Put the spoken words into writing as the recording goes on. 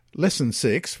Lesson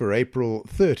 6 for April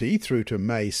 30 through to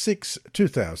May 6,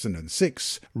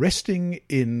 2006, Resting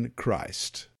in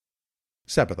Christ.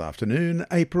 Sabbath afternoon,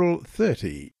 April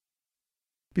 30.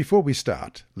 Before we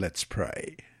start, let's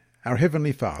pray. Our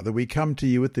Heavenly Father, we come to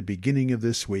you at the beginning of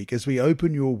this week as we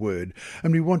open your word,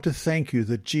 and we want to thank you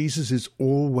that Jesus is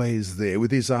always there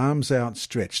with his arms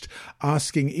outstretched,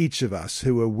 asking each of us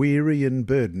who are weary and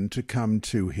burdened to come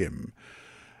to him.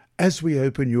 As we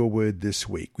open your word this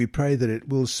week, we pray that it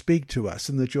will speak to us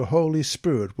and that your Holy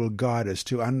Spirit will guide us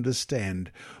to understand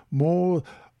more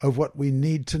of what we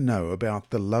need to know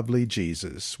about the lovely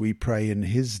Jesus. We pray in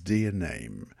his dear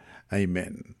name.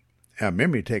 Amen. Our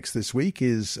memory text this week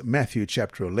is Matthew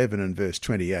chapter 11 and verse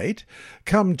 28.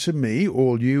 Come to me,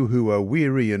 all you who are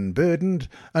weary and burdened,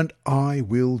 and I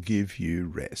will give you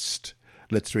rest.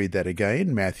 Let's read that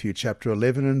again, Matthew chapter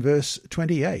 11 and verse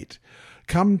 28.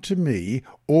 Come to me,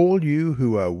 all you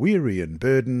who are weary and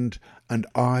burdened, and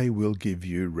I will give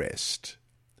you rest.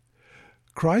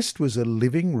 Christ was a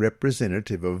living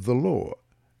representative of the law.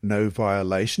 No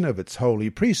violation of its holy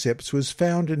precepts was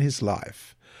found in his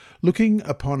life. Looking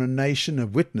upon a nation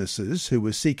of witnesses who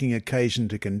were seeking occasion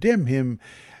to condemn him,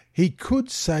 he could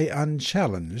say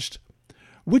unchallenged,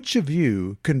 "Which of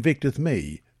you convicteth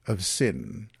me of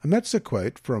sin?" And that's a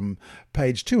quote from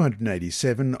page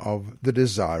 287 of The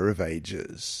Desire of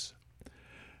Ages.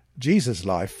 Jesus'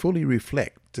 life fully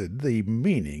reflected the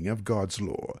meaning of God's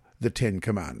law, the Ten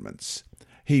Commandments.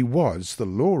 He was the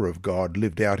law of God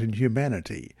lived out in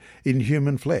humanity, in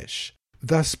human flesh.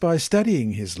 Thus, by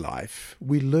studying his life,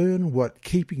 we learn what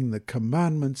keeping the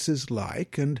commandments is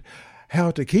like and how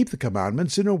to keep the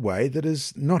commandments in a way that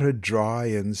is not a dry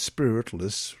and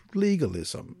spiritless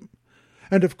legalism.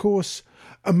 And of course,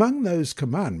 among those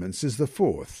commandments is the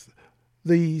fourth,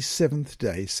 the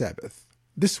seventh-day Sabbath.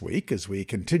 This week, as we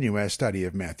continue our study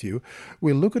of Matthew,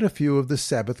 we'll look at a few of the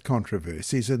Sabbath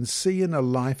controversies and see in the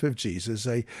life of Jesus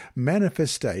a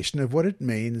manifestation of what it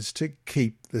means to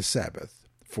keep the Sabbath.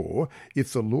 For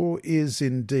if the law is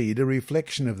indeed a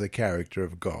reflection of the character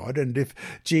of God, and if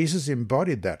Jesus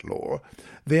embodied that law,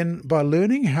 then by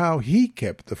learning how he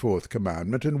kept the fourth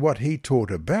commandment and what he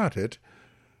taught about it,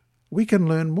 we can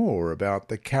learn more about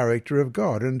the character of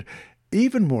God, and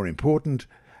even more important,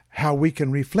 how we can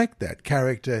reflect that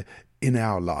character in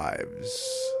our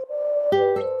lives.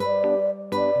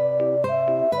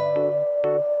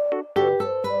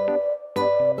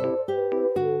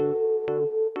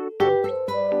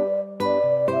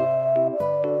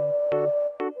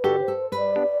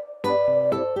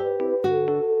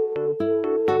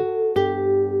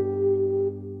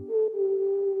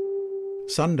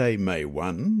 Sunday, May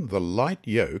 1, The Light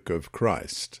Yoke of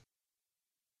Christ.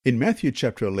 In Matthew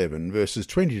chapter 11, verses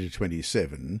 20 to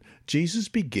 27, Jesus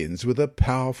begins with a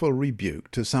powerful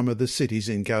rebuke to some of the cities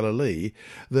in Galilee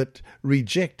that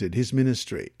rejected his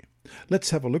ministry.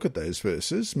 Let's have a look at those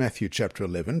verses, Matthew chapter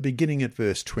 11, beginning at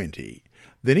verse 20.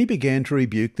 Then he began to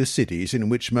rebuke the cities in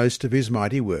which most of his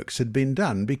mighty works had been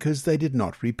done, because they did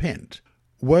not repent.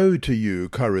 Woe to you,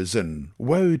 Chorazin!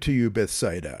 Woe to you,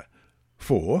 Bethsaida!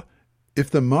 For if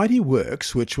the mighty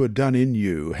works which were done in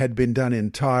you had been done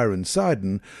in Tyre and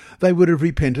Sidon, they would have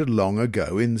repented long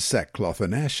ago in sackcloth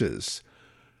and ashes.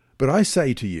 But I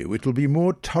say to you, it will be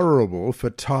more tolerable for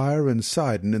Tyre and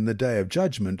Sidon in the day of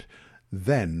judgment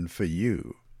than for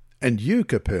you. And you,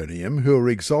 Capernaum, who are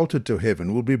exalted to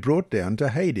heaven, will be brought down to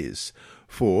Hades.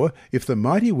 For if the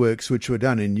mighty works which were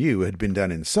done in you had been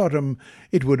done in Sodom,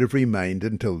 it would have remained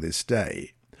until this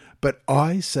day. But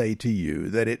I say to you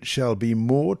that it shall be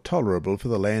more tolerable for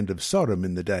the land of Sodom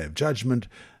in the day of judgment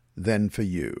than for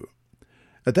you.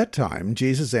 At that time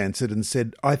Jesus answered and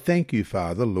said, I thank you,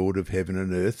 Father, Lord of heaven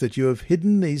and earth, that you have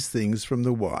hidden these things from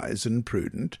the wise and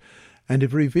prudent, and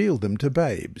have revealed them to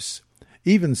babes.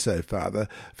 Even so, Father,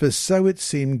 for so it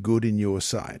seemed good in your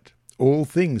sight. All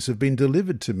things have been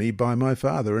delivered to me by my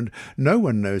Father, and no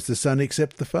one knows the Son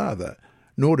except the Father,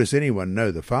 nor does anyone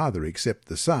know the Father except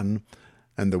the Son,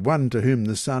 and the one to whom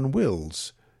the Son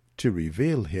wills to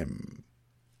reveal him.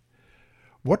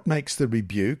 What makes the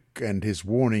rebuke and his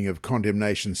warning of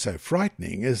condemnation so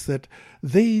frightening is that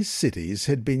these cities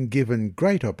had been given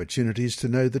great opportunities to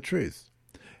know the truth.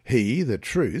 He, the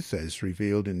truth, as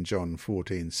revealed in John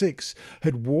 14:6,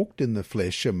 had walked in the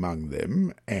flesh among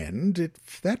them, and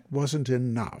if that wasn't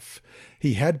enough,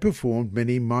 he had performed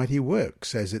many mighty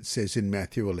works, as it says in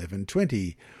Matthew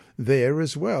 11:20, there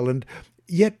as well, and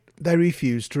yet they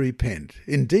refused to repent.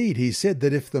 Indeed, he said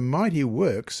that if the mighty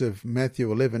works of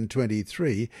Matthew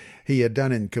 11:23 he had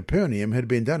done in Capernaum had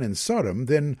been done in Sodom,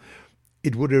 then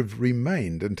it would have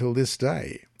remained until this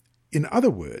day. In other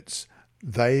words,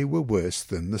 they were worse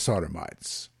than the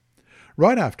Sodomites.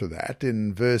 Right after that,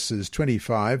 in verses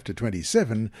 25 to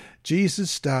 27, Jesus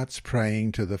starts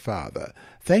praying to the Father,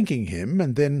 thanking him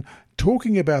and then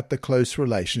talking about the close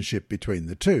relationship between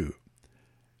the two.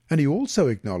 And he also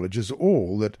acknowledges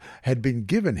all that had been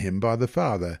given him by the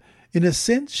Father, in a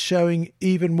sense showing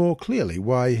even more clearly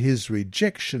why his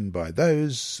rejection by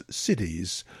those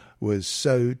cities was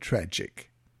so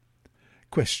tragic.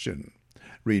 Question.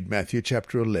 Read Matthew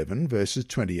chapter 11, verses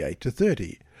 28 to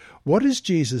 30. What is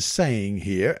Jesus saying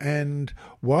here, and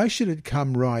why should it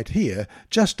come right here,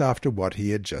 just after what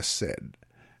he had just said?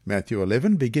 Matthew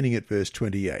 11, beginning at verse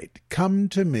 28. Come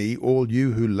to me, all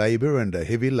you who labour and are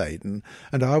heavy laden,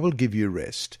 and I will give you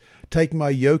rest. Take my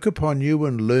yoke upon you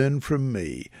and learn from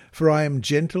me, for I am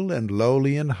gentle and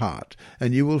lowly in heart,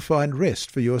 and you will find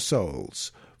rest for your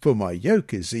souls. For my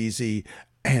yoke is easy,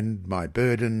 and my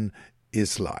burden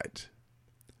is light.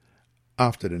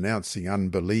 After denouncing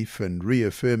unbelief and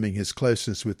reaffirming his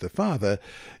closeness with the Father,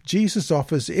 Jesus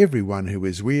offers everyone who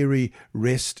is weary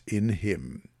rest in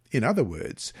him. In other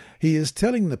words, he is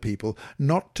telling the people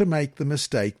not to make the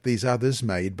mistake these others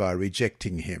made by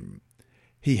rejecting him.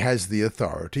 He has the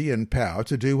authority and power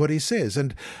to do what he says,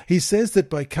 and he says that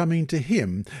by coming to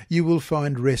him you will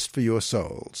find rest for your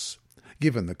souls.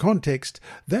 Given the context,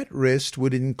 that rest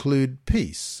would include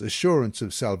peace, assurance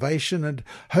of salvation, and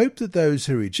hope that those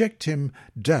who reject him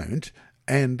don't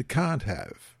and can't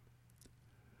have.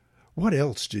 What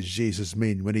else does Jesus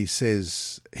mean when he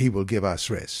says he will give us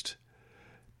rest?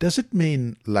 Does it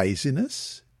mean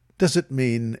laziness? Does it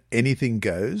mean anything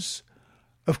goes?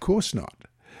 Of course not.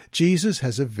 Jesus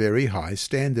has a very high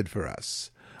standard for us.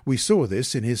 We saw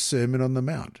this in his Sermon on the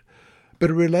Mount. But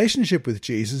a relationship with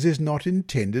Jesus is not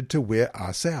intended to wear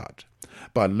us out.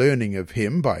 By learning of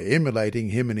him, by emulating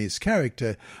him and his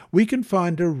character, we can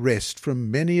find a rest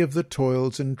from many of the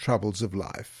toils and troubles of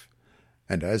life.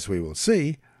 And as we will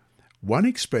see, one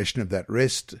expression of that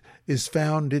rest is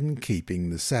found in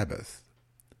keeping the Sabbath.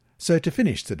 So to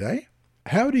finish today,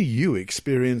 how do you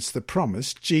experience the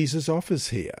promise Jesus offers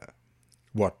here?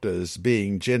 What does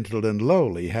being gentle and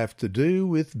lowly have to do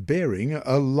with bearing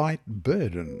a light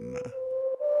burden?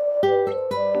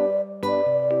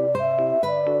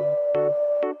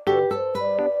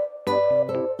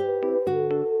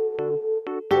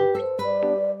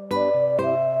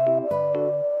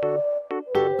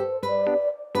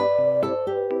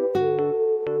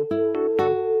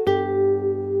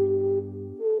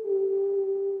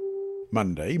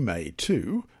 Monday, May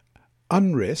 2,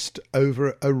 Unrest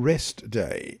over a rest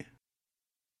day.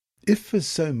 If, as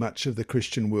so much of the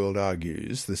Christian world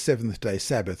argues, the seventh-day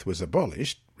Sabbath was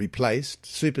abolished, replaced,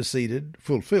 superseded,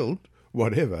 fulfilled,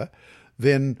 whatever,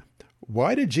 then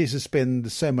why did Jesus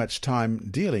spend so much time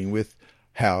dealing with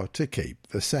how to keep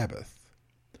the Sabbath?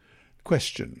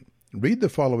 Question. Read the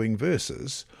following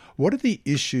verses. What are the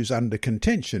issues under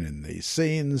contention in these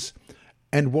scenes,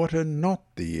 and what are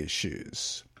not the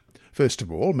issues? First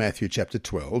of all, Matthew chapter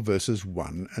 12, verses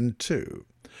 1 and 2.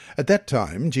 At that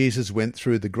time Jesus went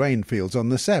through the grain fields on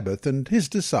the Sabbath, and his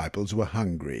disciples were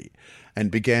hungry, and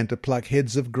began to pluck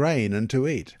heads of grain and to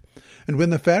eat. And when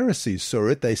the Pharisees saw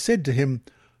it, they said to him,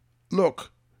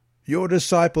 Look, your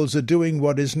disciples are doing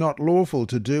what is not lawful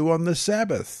to do on the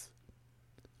Sabbath.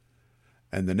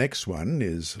 And the next one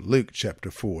is Luke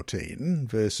chapter 14,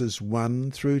 verses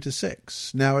 1 through to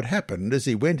 6. Now it happened, as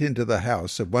he went into the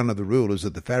house of one of the rulers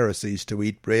of the Pharisees to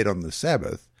eat bread on the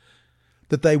Sabbath,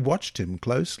 that they watched him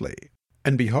closely.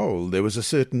 And behold, there was a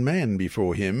certain man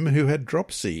before him who had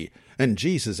dropsy. And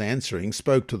Jesus answering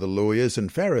spoke to the lawyers and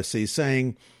Pharisees,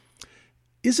 saying,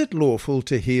 Is it lawful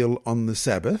to heal on the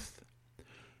Sabbath?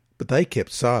 But they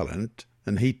kept silent,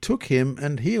 and he took him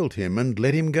and healed him, and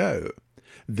let him go.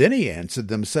 Then he answered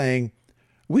them, saying,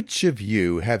 Which of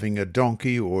you, having a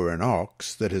donkey or an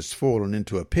ox that has fallen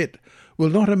into a pit, will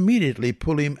not immediately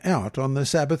pull him out on the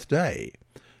Sabbath day?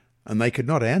 And they could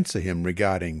not answer him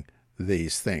regarding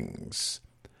these things.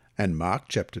 And Mark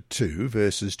chapter 2,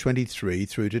 verses 23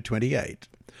 through to 28.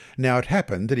 Now it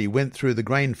happened that he went through the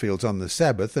grain fields on the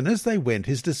Sabbath, and as they went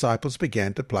his disciples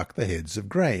began to pluck the heads of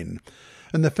grain.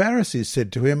 And the Pharisees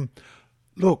said to him,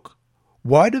 Look,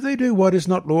 why do they do what is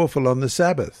not lawful on the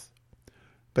Sabbath?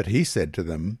 But he said to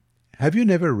them, Have you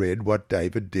never read what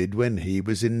David did when he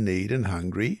was in need and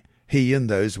hungry, he and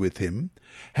those with him,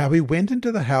 how he went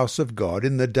into the house of God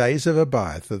in the days of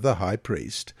Abiathar the high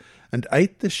priest, and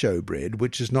ate the showbread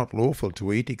which is not lawful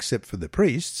to eat except for the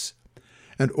priests,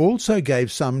 and also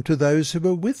gave some to those who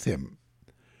were with him?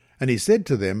 And he said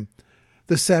to them,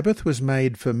 The Sabbath was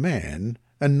made for man,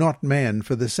 and not man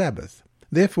for the Sabbath.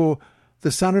 Therefore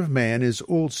the Son of Man is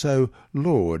also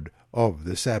Lord of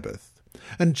the Sabbath.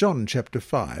 and John chapter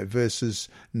 5, verses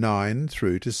 9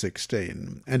 through to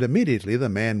 16. And immediately the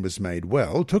man was made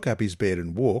well, took up his bed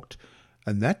and walked,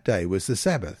 and that day was the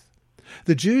Sabbath.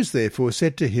 The Jews therefore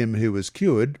said to him who was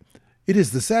cured, It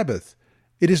is the Sabbath.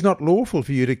 It is not lawful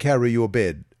for you to carry your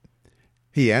bed.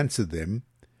 He answered them,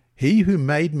 He who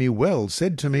made me well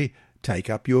said to me, Take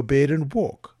up your bed and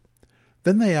walk.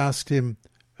 Then they asked him,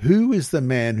 Who is the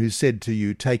man who said to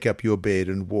you, Take up your bed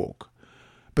and walk?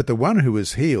 But the one who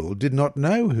was healed did not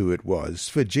know who it was,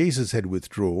 for Jesus had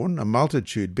withdrawn, a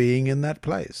multitude being in that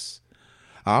place.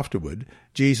 Afterward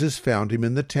Jesus found him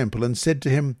in the temple and said to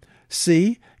him,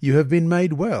 See, you have been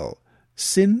made well.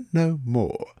 Sin no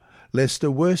more, lest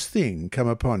a worse thing come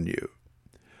upon you.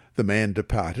 The man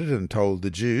departed and told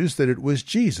the Jews that it was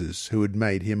Jesus who had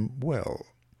made him well.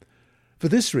 For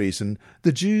this reason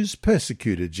the Jews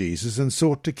persecuted Jesus and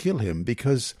sought to kill him,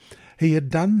 because he had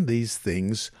done these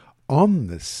things on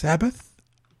the Sabbath.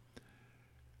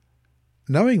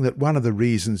 Knowing that one of the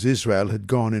reasons Israel had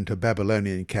gone into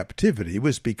Babylonian captivity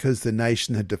was because the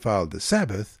nation had defiled the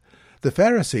Sabbath, the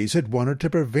Pharisees had wanted to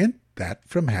prevent that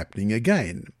from happening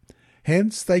again.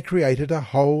 Hence they created a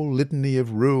whole litany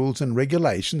of rules and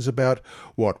regulations about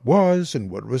what was and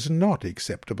what was not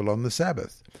acceptable on the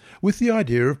Sabbath, with the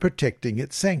idea of protecting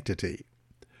its sanctity.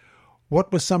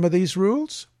 What were some of these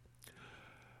rules?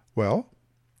 Well,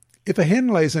 if a hen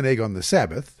lays an egg on the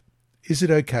Sabbath, is it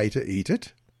okay to eat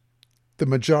it? The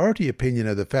majority opinion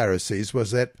of the Pharisees was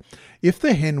that if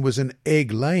the hen was an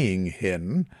egg-laying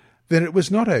hen, then it was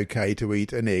not okay to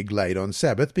eat an egg laid on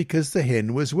Sabbath because the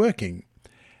hen was working.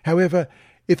 However,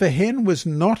 if a hen was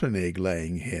not an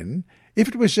egg-laying hen, if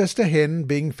it was just a hen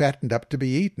being fattened up to be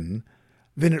eaten,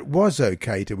 then it was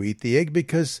okay to eat the egg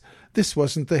because this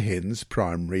wasn't the hen's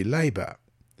primary labour.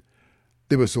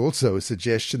 There was also a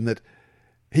suggestion that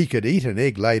he could eat an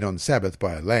egg laid on Sabbath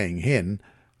by a laying hen,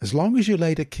 as long as you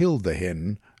later killed the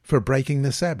hen for breaking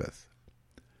the Sabbath.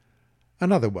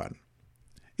 Another one.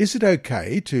 Is it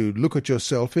okay to look at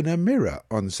yourself in a mirror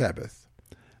on Sabbath?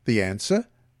 The answer,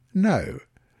 no,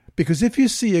 because if you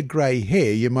see a grey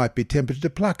hair you might be tempted to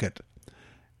pluck it,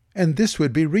 and this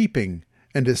would be reaping,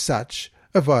 and as such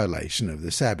a violation of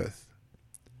the Sabbath.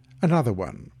 Another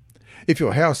one. If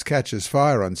your house catches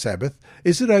fire on Sabbath,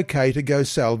 is it okay to go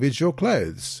salvage your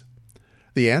clothes?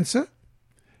 The answer?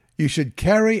 You should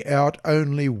carry out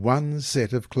only one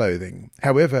set of clothing.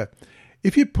 However,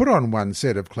 if you put on one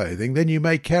set of clothing, then you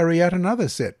may carry out another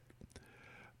set.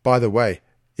 By the way,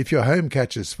 if your home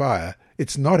catches fire,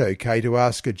 it's not okay to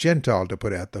ask a Gentile to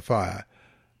put out the fire.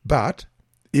 But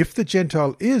if the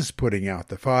Gentile is putting out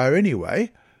the fire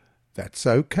anyway, that's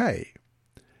okay.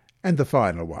 And the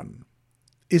final one.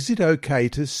 Is it okay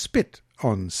to spit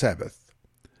on Sabbath?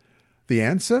 The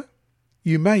answer?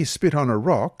 You may spit on a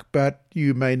rock, but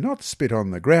you may not spit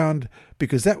on the ground,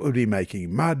 because that would be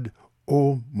making mud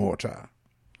or mortar.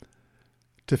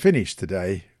 To finish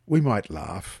today, we might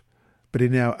laugh, but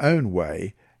in our own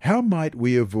way, how might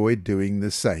we avoid doing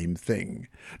the same thing?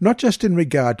 Not just in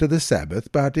regard to the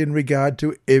Sabbath, but in regard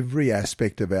to every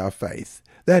aspect of our faith.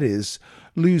 That is,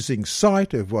 losing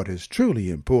sight of what is truly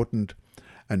important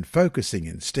and focusing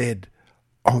instead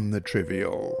on the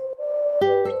trivial.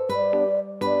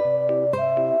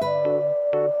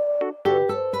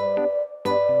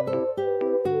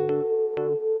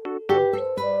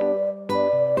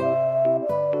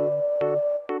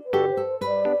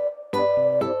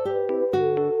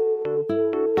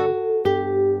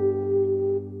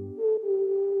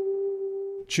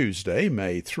 Tuesday,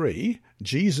 May 3,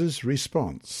 Jesus'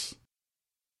 response.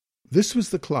 This was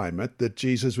the climate that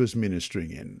Jesus was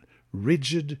ministering in,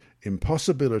 rigid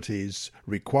impossibilities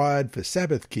required for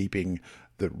Sabbath keeping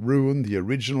that ruined the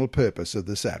original purpose of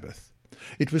the Sabbath.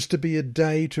 It was to be a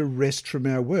day to rest from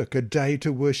our work, a day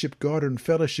to worship God and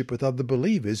fellowship with other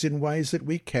believers in ways that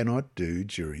we cannot do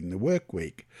during the work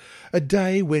week. A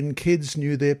day when kids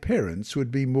knew their parents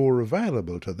would be more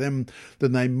available to them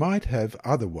than they might have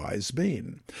otherwise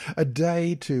been. A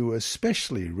day to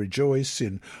especially rejoice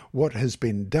in what has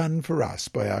been done for us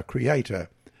by our Creator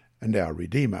and our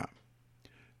Redeemer.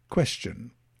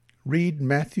 Question. Read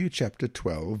Matthew chapter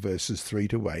 12, verses 3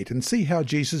 to 8, and see how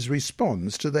Jesus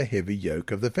responds to the heavy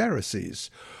yoke of the Pharisees.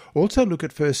 Also look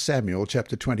at 1 Samuel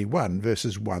chapter 21,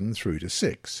 verses 1 through to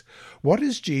 6. What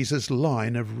is Jesus'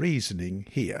 line of reasoning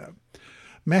here?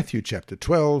 Matthew chapter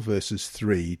 12, verses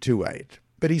 3 to 8.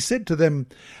 But he said to them,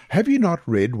 "Have you not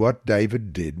read what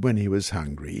David did when he was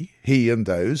hungry, he and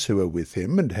those who were with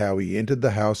him, and how he entered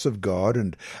the house of God,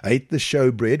 and ate the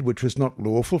showbread which was not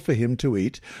lawful for him to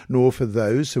eat, nor for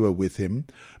those who were with him,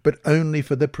 but only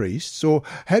for the priests? Or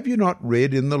have you not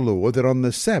read in the law that on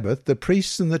the Sabbath the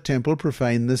priests in the temple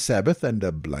profane the Sabbath, and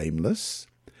are blameless?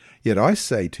 Yet I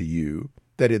say to you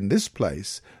that in this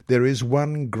place there is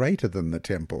one greater than the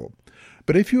temple.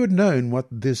 But if you had known what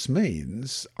this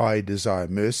means, I desire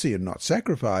mercy and not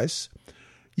sacrifice,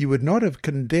 you would not have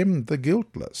condemned the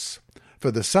guiltless. For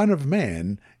the Son of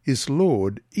Man is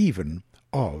Lord even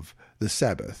of the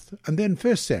Sabbath." And then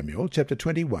 1 Samuel chapter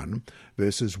 21,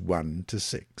 verses 1 to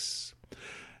 6.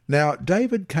 Now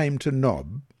David came to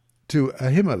Nob, to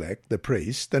Ahimelech the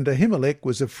priest, and Ahimelech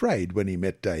was afraid when he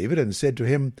met David, and said to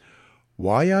him,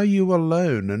 "Why are you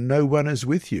alone, and no one is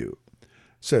with you?"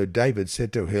 So David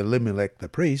said to Ahimelech the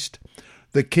priest,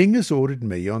 "The king has ordered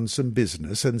me on some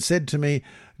business, and said to me,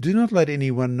 'Do not let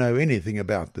anyone know anything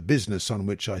about the business on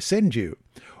which I send you,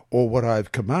 or what I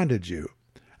have commanded you.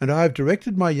 And I have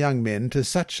directed my young men to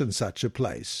such and such a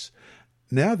place.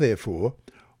 Now therefore,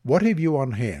 what have you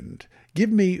on hand? Give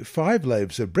me 5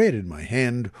 loaves of bread in my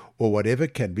hand, or whatever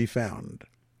can be found.'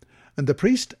 And the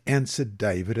priest answered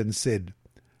David and said,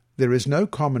 'There is no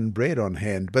common bread on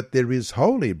hand, but there is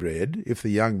holy bread, if the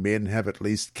young men have at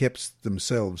least kept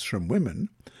themselves from women.'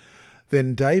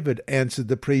 Then David answered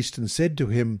the priest and said to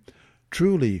him,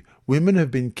 'Truly, women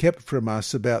have been kept from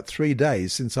us about 3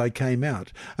 days since I came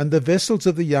out, and the vessels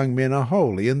of the young men are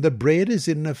holy, and the bread is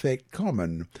in effect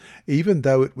common, even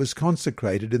though it was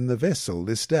consecrated in the vessel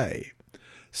this day.'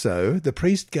 So the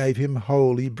priest gave him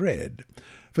holy bread,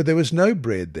 for there was no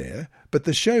bread there, but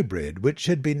the showbread which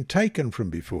had been taken from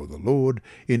before the Lord,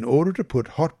 in order to put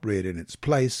hot bread in its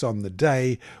place on the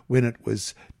day when it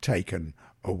was taken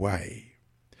away."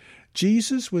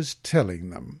 Jesus was telling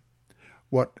them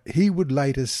what he would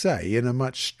later say in a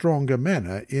much stronger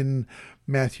manner in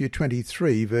Matthew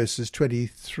 23, verses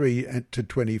 23 to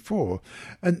 24,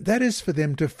 and that is for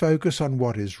them to focus on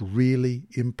what is really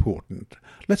important.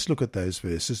 Let's look at those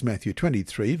verses, Matthew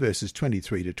 23, verses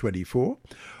 23 to 24.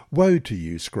 "Woe to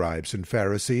you, scribes and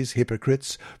Pharisees,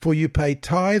 hypocrites, for you pay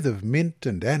tithe of mint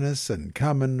and anise and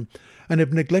cumin, and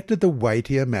have neglected the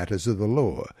weightier matters of the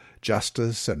law,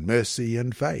 justice and mercy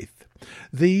and faith.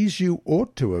 These you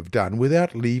ought to have done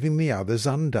without leaving the others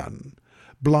undone.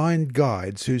 Blind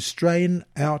guides who strain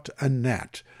out a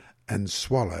gnat and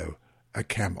swallow a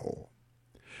camel."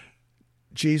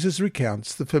 Jesus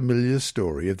recounts the familiar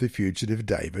story of the fugitive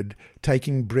David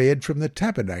taking bread from the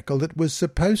tabernacle that was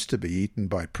supposed to be eaten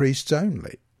by priests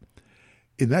only.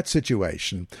 In that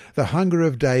situation, the hunger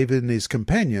of David and his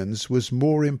companions was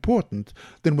more important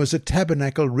than was a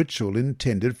tabernacle ritual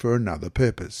intended for another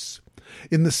purpose.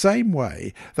 In the same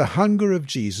way, the hunger of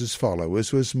Jesus'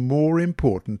 followers was more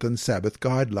important than Sabbath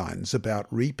guidelines about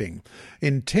reaping,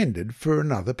 intended for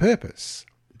another purpose.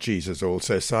 Jesus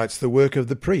also cites the work of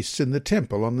the priests in the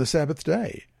temple on the Sabbath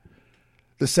day.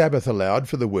 The Sabbath allowed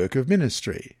for the work of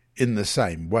ministry. In the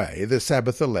same way, the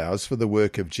Sabbath allows for the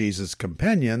work of Jesus'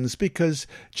 companions because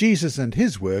Jesus and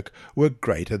his work were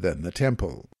greater than the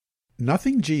temple.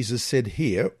 Nothing Jesus said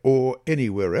here or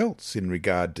anywhere else in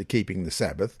regard to keeping the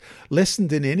Sabbath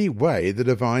lessened in any way the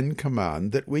divine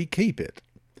command that we keep it.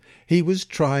 He was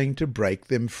trying to break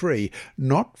them free,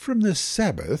 not from the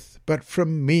Sabbath, but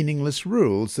from meaningless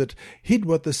rules that hid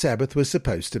what the Sabbath was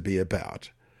supposed to be about.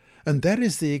 And that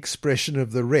is the expression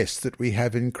of the rest that we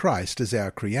have in Christ as our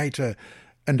Creator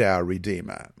and our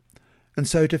Redeemer. And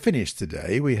so to finish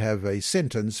today, we have a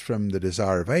sentence from The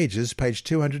Desire of Ages, page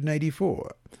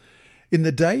 284. "In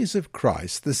the days of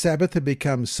Christ, the Sabbath had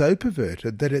become so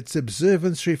perverted that its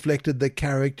observance reflected the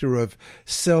character of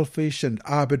selfish and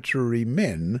arbitrary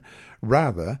men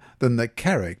rather than the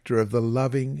character of the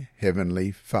loving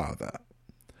Heavenly Father."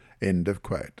 End of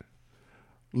quote.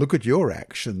 Look at your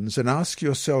actions and ask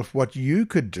yourself what you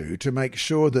could do to make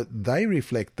sure that they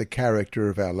reflect the character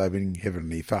of our loving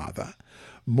Heavenly Father,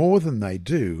 more than they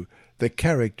do the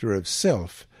character of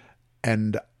self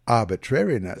and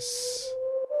arbitrariness.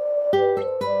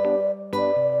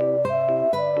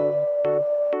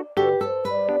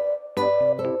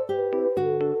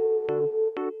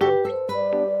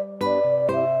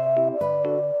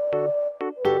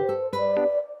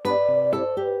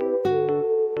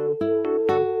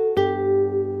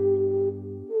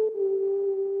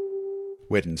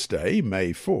 Wednesday,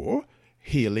 May 4,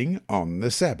 Healing on the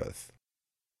Sabbath.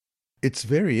 It's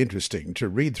very interesting to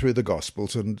read through the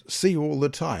Gospels and see all the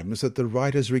times that the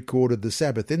writers recorded the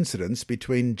Sabbath incidents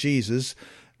between Jesus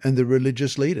and the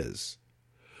religious leaders.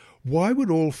 Why would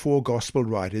all four Gospel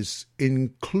writers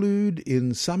include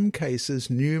in some cases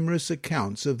numerous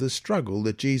accounts of the struggle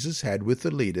that Jesus had with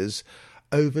the leaders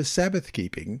over Sabbath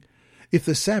keeping if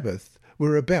the Sabbath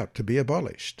were about to be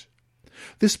abolished?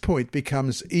 This point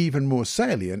becomes even more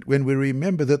salient when we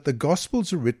remember that the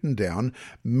Gospels are written down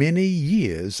many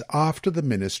years after the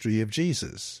ministry of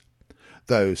Jesus.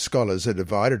 Though scholars are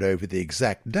divided over the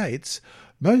exact dates,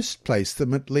 most place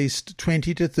them at least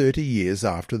 20 to 30 years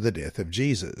after the death of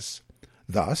Jesus.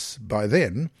 Thus, by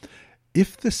then,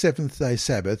 if the seventh-day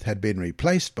Sabbath had been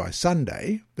replaced by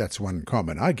Sunday, that's one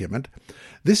common argument,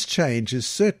 this change is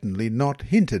certainly not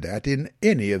hinted at in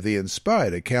any of the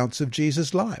inspired accounts of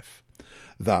Jesus' life.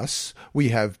 Thus, we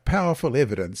have powerful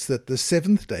evidence that the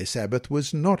seventh-day Sabbath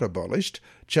was not abolished,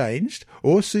 changed,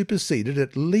 or superseded,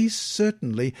 at least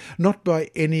certainly not by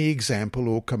any example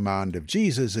or command of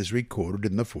Jesus as recorded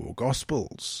in the four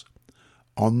Gospels.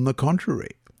 On the contrary,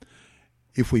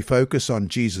 if we focus on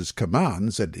Jesus'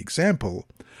 commands and example,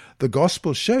 the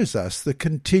Gospel shows us the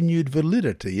continued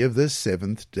validity of the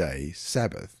seventh-day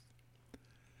Sabbath.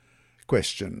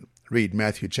 Question. Read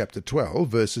Matthew chapter 12,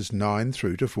 verses 9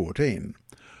 through to 14.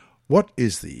 What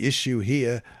is the issue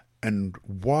here, and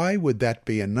why would that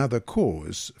be another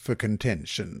cause for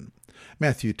contention?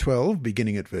 Matthew 12,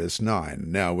 beginning at verse 9.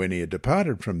 Now when he had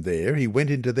departed from there, he went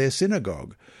into their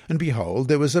synagogue, and behold,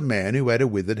 there was a man who had a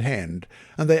withered hand.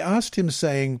 And they asked him,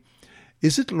 saying,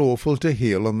 Is it lawful to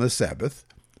heal on the Sabbath?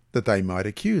 That they might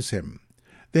accuse him.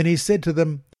 Then he said to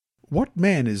them, What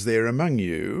man is there among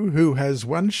you who has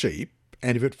one sheep,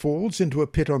 and if it falls into a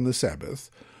pit on the Sabbath,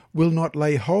 will not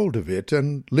lay hold of it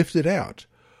and lift it out?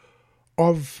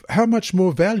 Of how much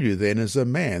more value then is a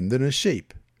man than a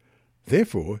sheep?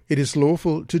 Therefore it is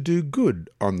lawful to do good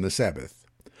on the Sabbath.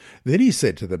 Then he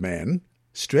said to the man,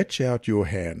 Stretch out your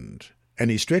hand. And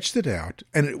he stretched it out,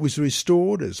 and it was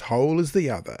restored as whole as the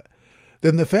other.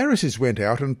 Then the Pharisees went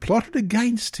out and plotted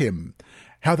against him,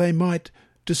 how they might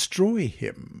destroy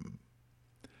him.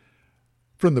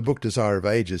 From the book Desire of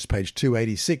Ages, page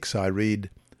 286, I read,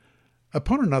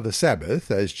 Upon another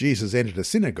Sabbath, as Jesus entered a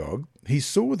synagogue, he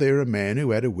saw there a man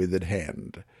who had a withered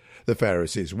hand. The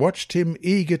Pharisees watched him,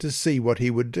 eager to see what he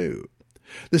would do.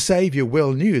 The Saviour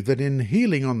well knew that in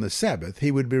healing on the Sabbath he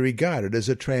would be regarded as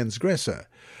a transgressor,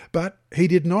 but he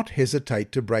did not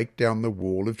hesitate to break down the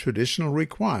wall of traditional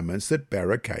requirements that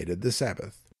barricaded the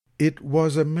Sabbath. It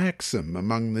was a maxim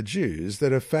among the Jews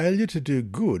that a failure to do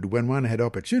good when one had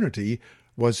opportunity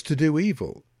was to do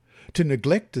evil. To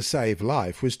neglect to save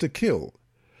life was to kill.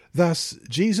 Thus,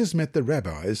 Jesus met the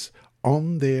rabbis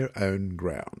on their own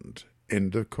ground.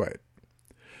 End of quote.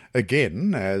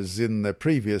 Again, as in the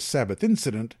previous Sabbath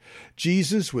incident,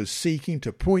 Jesus was seeking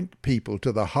to point people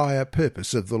to the higher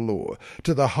purpose of the law,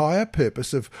 to the higher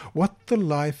purpose of what the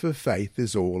life of faith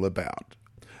is all about.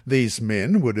 These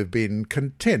men would have been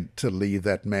content to leave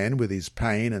that man with his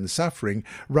pain and suffering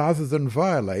rather than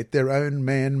violate their own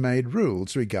man-made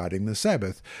rules regarding the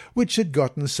Sabbath, which had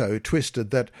gotten so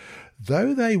twisted that,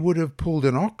 though they would have pulled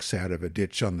an ox out of a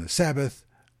ditch on the Sabbath,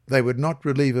 they would not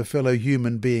relieve a fellow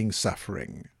human being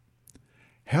suffering.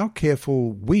 How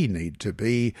careful we need to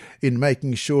be in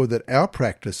making sure that our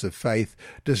practice of faith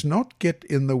does not get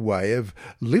in the way of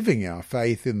living our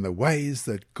faith in the ways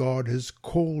that God has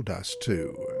called us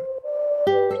to.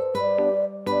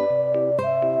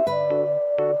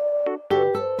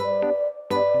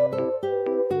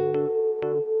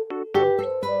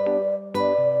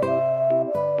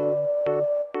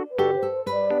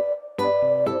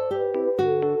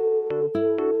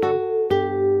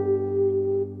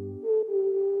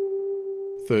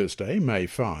 Thursday, May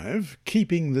 5,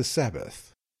 Keeping the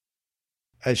Sabbath.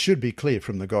 As should be clear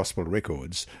from the Gospel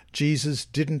records, Jesus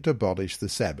didn't abolish the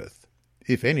Sabbath.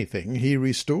 If anything, he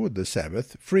restored the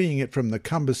Sabbath, freeing it from the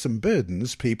cumbersome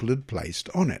burdens people had placed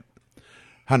on it.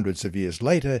 Hundreds of years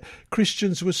later,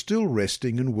 Christians were still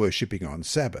resting and worshipping on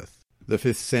Sabbath. The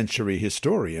 5th century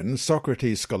historian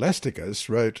Socrates Scholasticus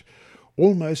wrote,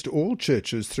 Almost all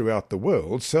churches throughout the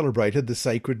world celebrated the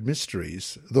sacred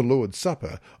mysteries, the Lord's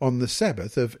Supper, on the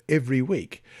Sabbath of every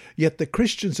week. Yet the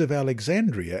Christians of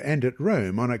Alexandria and at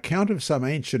Rome, on account of some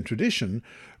ancient tradition,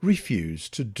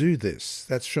 refused to do this.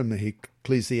 That's from the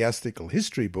Ecclesiastical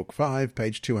History, Book 5,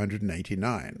 page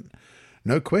 289.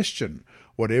 No question,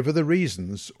 whatever the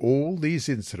reasons, all these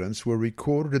incidents were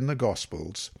recorded in the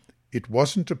Gospels. It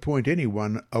wasn't to point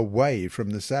anyone away from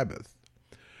the Sabbath.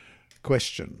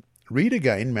 Question. Read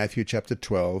again Matthew chapter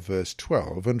 12, verse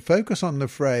 12, and focus on the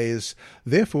phrase,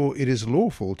 Therefore it is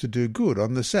lawful to do good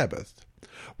on the Sabbath.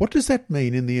 What does that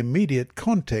mean in the immediate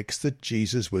context that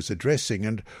Jesus was addressing,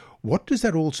 and what does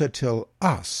that also tell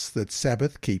us that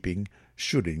Sabbath keeping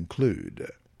should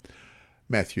include?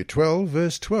 Matthew 12,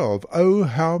 verse 12, "Oh,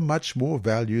 how much more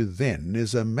value then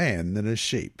is a man than a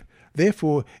sheep!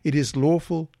 Therefore it is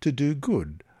lawful to do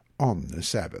good on the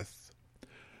Sabbath."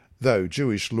 Though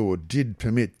Jewish law did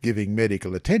permit giving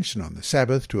medical attention on the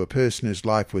Sabbath to a person whose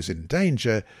life was in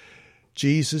danger,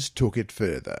 Jesus took it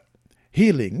further.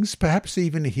 Healings, perhaps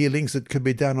even healings that could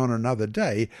be done on another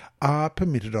day, are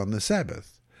permitted on the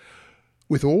Sabbath.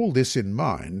 With all this in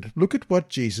mind, look at what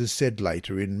Jesus said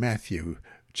later in Matthew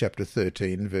chapter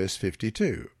 13, verse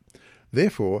 52.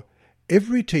 "Therefore,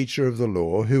 every teacher of the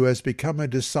law who has become a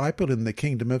disciple in the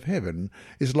kingdom of heaven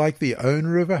is like the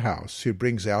owner of a house who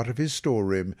brings out of his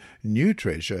storeroom new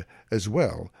treasure as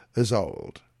well as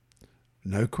old."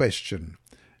 No question,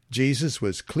 Jesus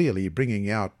was clearly bringing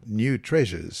out new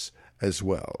treasures as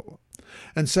well.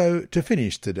 And so, to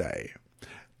finish today,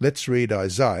 let's read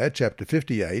Isaiah chapter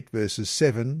 58, verses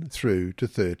 7 through to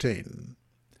 13.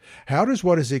 How does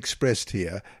what is expressed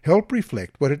here help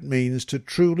reflect what it means to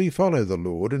truly follow the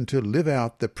Lord and to live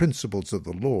out the principles of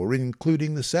the law,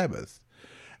 including the Sabbath?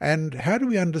 And how do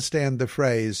we understand the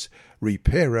phrase,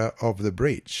 repairer of the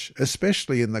breach,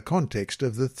 especially in the context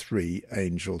of the three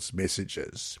angels'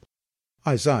 messages?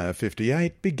 Isaiah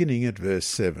 58, beginning at verse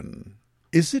 7.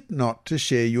 "Is it not to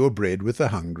share your bread with the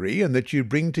hungry, and that you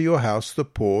bring to your house the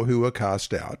poor who are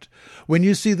cast out? When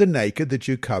you see the naked, that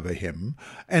you cover him,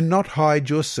 and not hide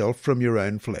yourself from your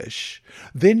own flesh?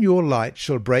 Then your light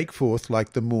shall break forth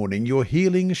like the morning, your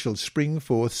healing shall spring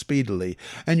forth speedily,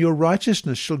 and your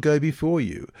righteousness shall go before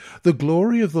you. The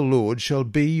glory of the Lord shall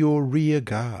be your rear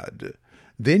guard.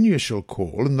 Then you shall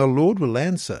call, and the Lord will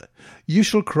answer. You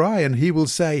shall cry, and he will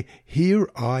say, Here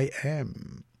I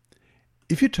am."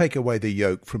 If you take away the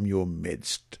yoke from your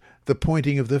midst, the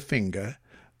pointing of the finger,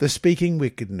 the speaking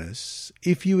wickedness,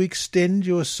 if you extend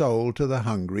your soul to the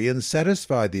hungry and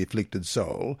satisfy the afflicted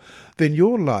soul, then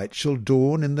your light shall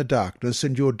dawn in the darkness,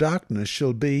 and your darkness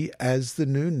shall be as the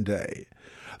noonday.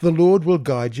 The Lord will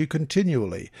guide you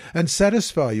continually, and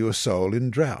satisfy your soul in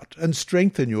drought, and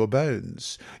strengthen your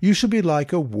bones. You shall be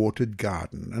like a watered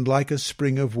garden, and like a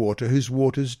spring of water whose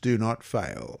waters do not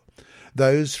fail.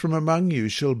 Those from among you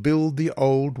shall build the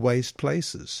old waste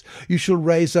places. You shall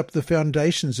raise up the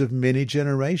foundations of many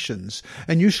generations,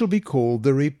 and you shall be called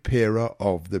the repairer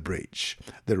of the breach,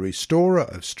 the restorer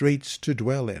of streets to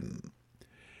dwell in.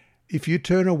 If you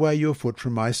turn away your foot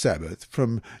from my Sabbath,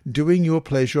 from doing your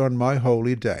pleasure on my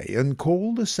holy day, and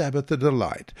call the Sabbath a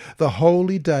delight, the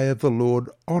holy day of the Lord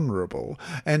honourable,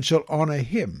 and shall honour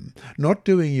him, not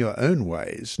doing your own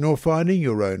ways, nor finding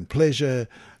your own pleasure,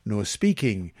 nor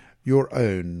speaking your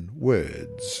own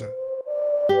words.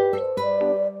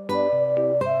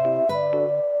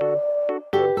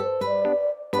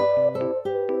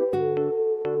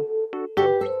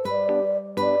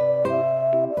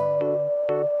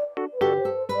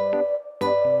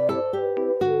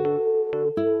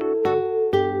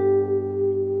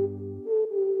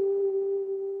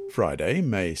 Friday,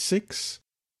 May 6.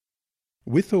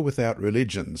 With or without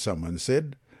religion, someone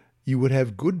said, you would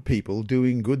have good people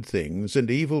doing good things and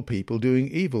evil people doing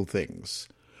evil things.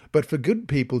 But for good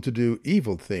people to do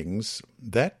evil things,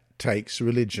 that takes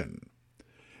religion.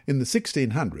 In the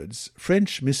 1600s,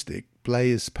 French mystic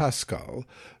Blaise Pascal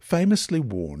famously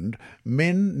warned,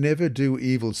 men never do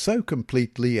evil so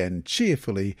completely and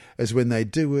cheerfully as when they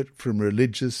do it from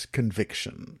religious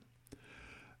conviction.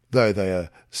 Though they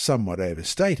are somewhat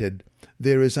overstated,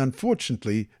 there is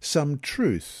unfortunately some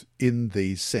truth in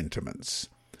these sentiments.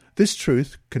 This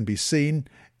truth can be seen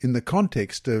in the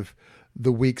context of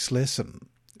the week's lesson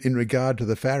in regard to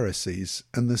the Pharisees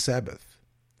and the Sabbath.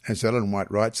 As Ellen White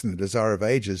writes in The Desire of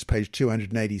Ages, page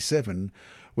 287,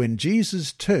 when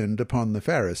Jesus turned upon the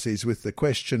Pharisees with the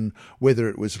question whether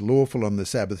it was lawful on the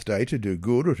Sabbath day to do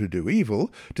good or to do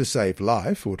evil, to save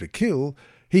life or to kill,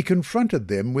 he confronted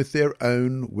them with their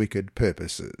own wicked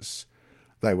purposes.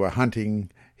 They were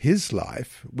hunting his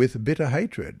life with bitter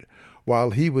hatred,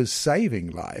 while he was saving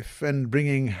life and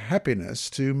bringing happiness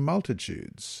to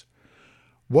multitudes.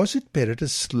 Was it better to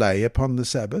slay upon the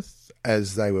Sabbath,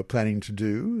 as they were planning to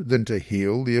do, than to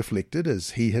heal the afflicted,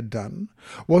 as he had done?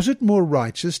 Was it more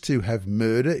righteous to have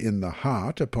murder in the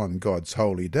heart upon God's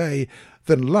holy day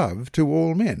than love to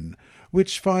all men,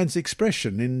 which finds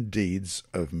expression in deeds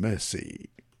of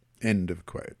mercy? End of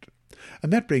quote.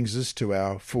 And that brings us to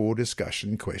our 4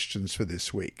 discussion questions for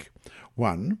this week.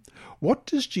 1. What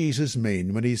does Jesus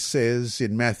mean when he says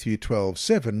in Matthew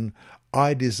 12:7,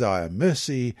 I desire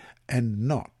mercy and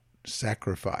not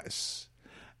sacrifice?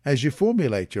 As you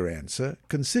formulate your answer,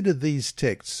 consider these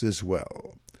texts as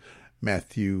well.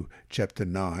 Matthew chapter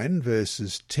 9,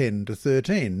 verses 10 to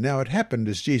 13. Now it happened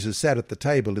as Jesus sat at the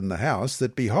table in the house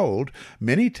that, behold,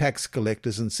 many tax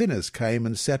collectors and sinners came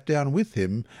and sat down with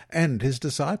him and his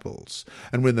disciples.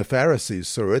 And when the Pharisees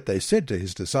saw it, they said to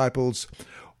his disciples,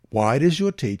 "Why does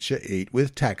your teacher eat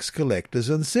with tax collectors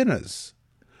and sinners?"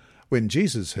 When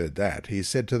Jesus heard that, he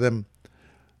said to them,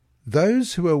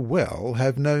 "Those who are well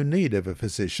have no need of a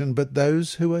physician, but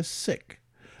those who are sick.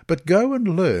 But go and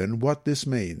learn what this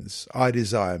means. I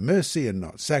desire mercy and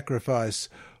not sacrifice,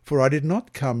 for I did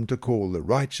not come to call the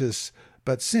righteous,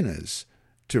 but sinners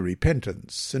to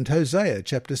repentance." And Hosea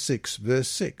chapter 6, verse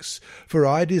 6, "For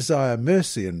I desire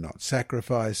mercy and not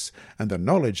sacrifice, and the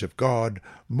knowledge of God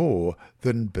more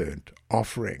than burnt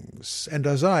offerings." And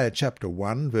Isaiah chapter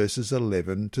 1, verses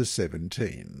 11 to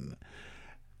 17.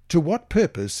 "To what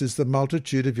purpose is the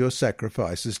multitude of your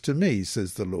sacrifices to me,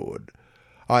 says the Lord?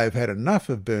 I have had enough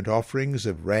of burnt offerings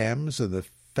of rams and the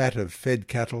fat of fed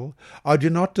cattle. I do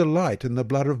not delight in the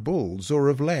blood of bulls or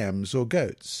of lambs or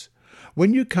goats.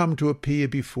 When you come to appear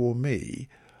before me,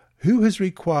 who has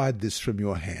required this from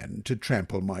your hand, to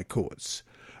trample my courts?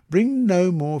 Bring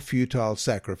no more futile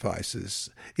sacrifices.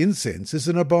 Incense is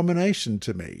an abomination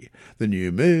to me. The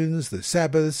new moons, the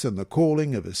Sabbaths, and the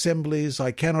calling of assemblies,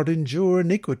 I cannot endure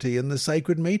iniquity in the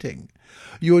sacred meeting.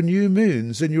 Your new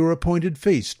moons and your appointed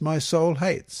feast my soul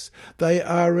hates. They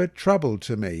are a trouble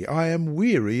to me. I am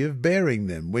weary of bearing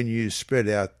them. When you spread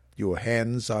out your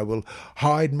hands, I will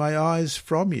hide my eyes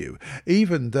from you.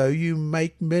 Even though you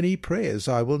make many prayers,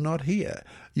 I will not hear.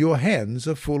 Your hands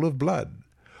are full of blood.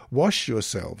 Wash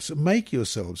yourselves, make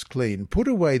yourselves clean. Put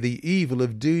away the evil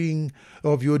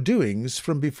of your doings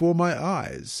from before my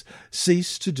eyes.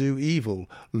 Cease to do evil,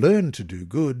 learn to do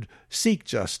good, seek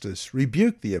justice,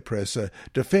 rebuke the oppressor,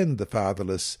 defend the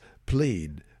fatherless,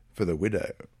 plead for the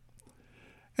widow."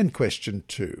 And question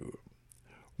 2.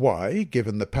 Why,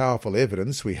 given the powerful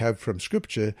evidence we have from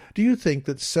Scripture, do you think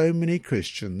that so many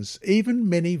Christians, even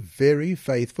many very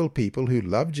faithful people who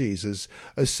love Jesus,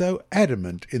 are so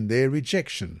adamant in their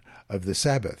rejection of the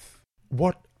Sabbath?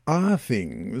 What are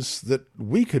things that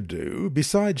we could do,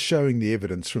 besides showing the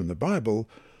evidence from the Bible,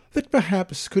 that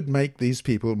perhaps could make these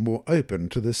people more open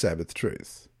to the Sabbath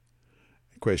truth?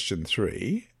 Question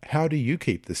 3. How do you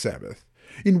keep the Sabbath?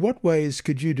 In what ways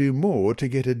could you do more to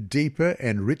get a deeper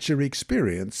and richer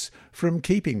experience from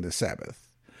keeping the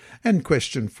Sabbath? And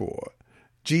question 4.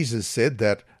 Jesus said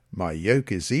that my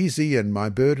yoke is easy and my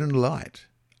burden light.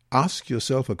 Ask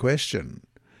yourself a question.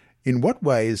 In what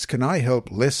ways can I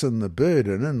help lessen the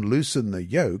burden and loosen the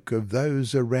yoke of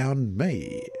those around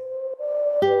me?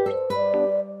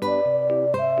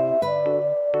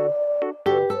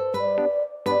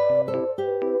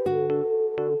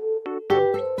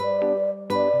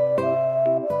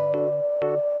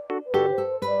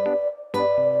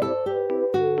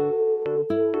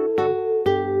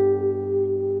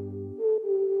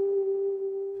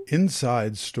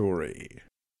 Inside Story.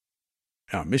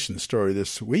 Our mission story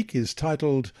this week is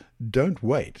titled Don't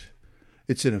Wait.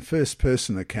 It's in a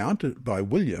first-person account by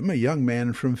William, a young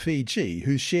man from Fiji,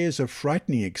 who shares a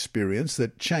frightening experience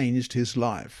that changed his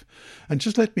life. And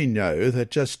just let me know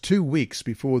that just 2 weeks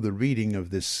before the reading of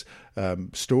this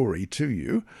story to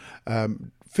you,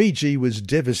 Fiji was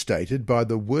devastated by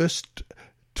the worst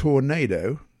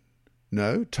typhoon,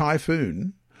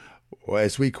 or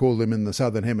as we call them in the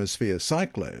Southern Hemisphere,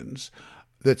 cyclones,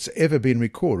 that's ever been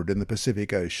recorded in the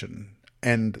Pacific Ocean.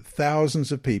 And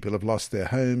thousands of people have lost their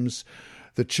homes.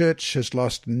 The church has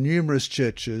lost numerous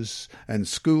churches, and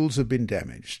schools have been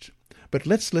damaged. But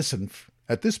let's listen,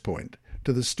 at this point,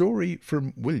 to the story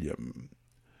from William.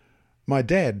 My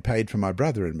dad paid for my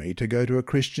brother and me to go to a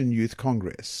Christian youth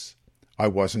congress. I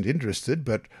wasn't interested,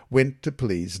 but went to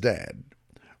please Dad.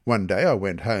 One day I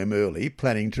went home early,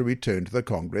 planning to return to the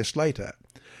Congress later.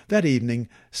 That evening,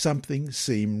 something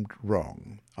seemed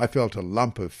wrong. I felt a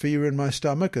lump of fear in my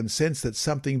stomach and sensed that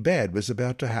something bad was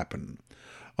about to happen.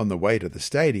 On the way to the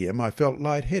stadium, I felt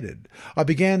lightheaded. I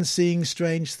began seeing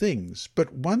strange things,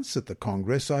 but once at the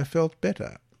Congress, I felt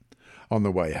better. On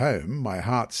the way home, my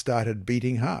heart started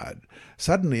beating hard.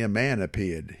 Suddenly a man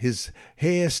appeared. His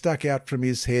hair stuck out from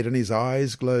his head and his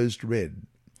eyes glowed red.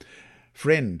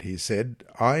 "Friend," he said,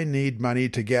 "I need money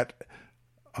to get—"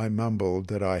 I mumbled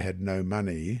that I had no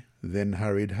money, then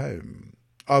hurried home.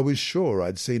 I was sure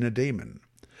I'd seen a demon.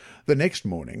 The next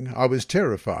morning I was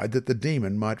terrified that the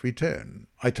demon might return.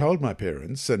 I told my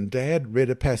parents, and Dad read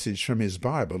a passage from his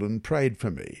Bible and prayed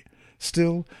for me.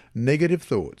 Still, negative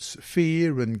thoughts,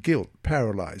 fear and guilt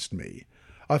paralyzed me.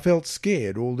 I felt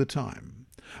scared all the time.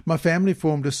 My family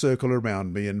formed a circle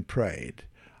around me and prayed.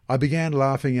 I began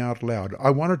laughing out loud. I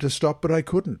wanted to stop, but I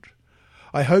couldn't.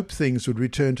 I hoped things would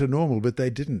return to normal, but they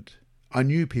didn't. I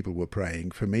knew people were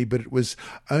praying for me, but it was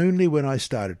only when I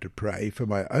started to pray for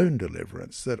my own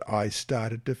deliverance that I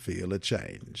started to feel a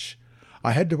change.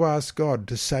 I had to ask God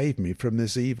to save me from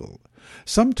this evil.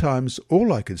 Sometimes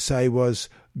all I could say was,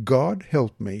 "God,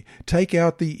 help me, take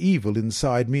out the evil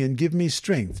inside me and give me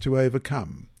strength to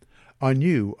overcome." I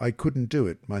knew I couldn't do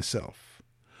it myself.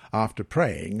 After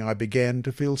praying, I began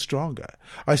to feel stronger.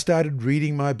 I started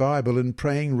reading my Bible and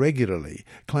praying regularly,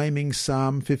 claiming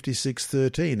Psalm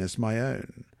 56:13 as my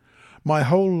own. My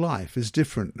whole life is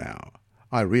different now.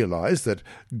 I realize that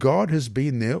God has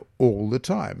been there all the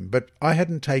time, but I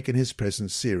hadn't taken his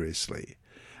presence seriously.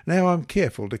 Now I'm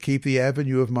careful to keep the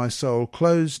avenue of my soul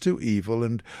closed to evil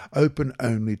and open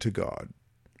only to God.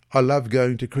 I love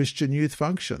going to Christian youth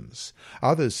functions.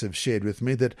 Others have shared with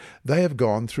me that they have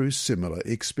gone through similar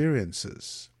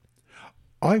experiences.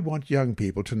 I want young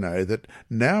people to know that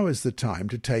now is the time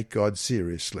to take God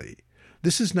seriously.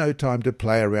 This is no time to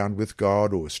play around with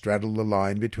God or straddle the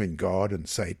line between God and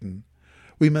Satan.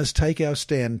 We must take our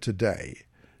stand today.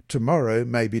 Tomorrow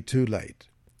may be too late.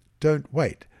 Don't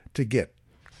wait to get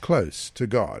close to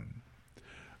God.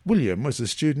 William was a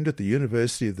student at the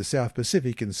University of the South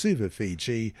Pacific in Suva,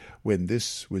 Fiji, when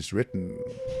this was written.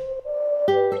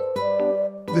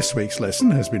 This week's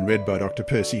lesson has been read by Dr.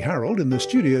 Percy Harold in the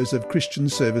studios of Christian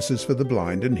Services for the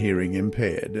Blind and Hearing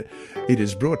Impaired. It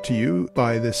is brought to you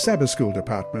by the Sabbath School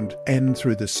Department and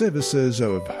through the services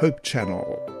of Hope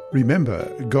Channel. Remember,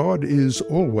 God is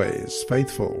always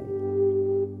faithful.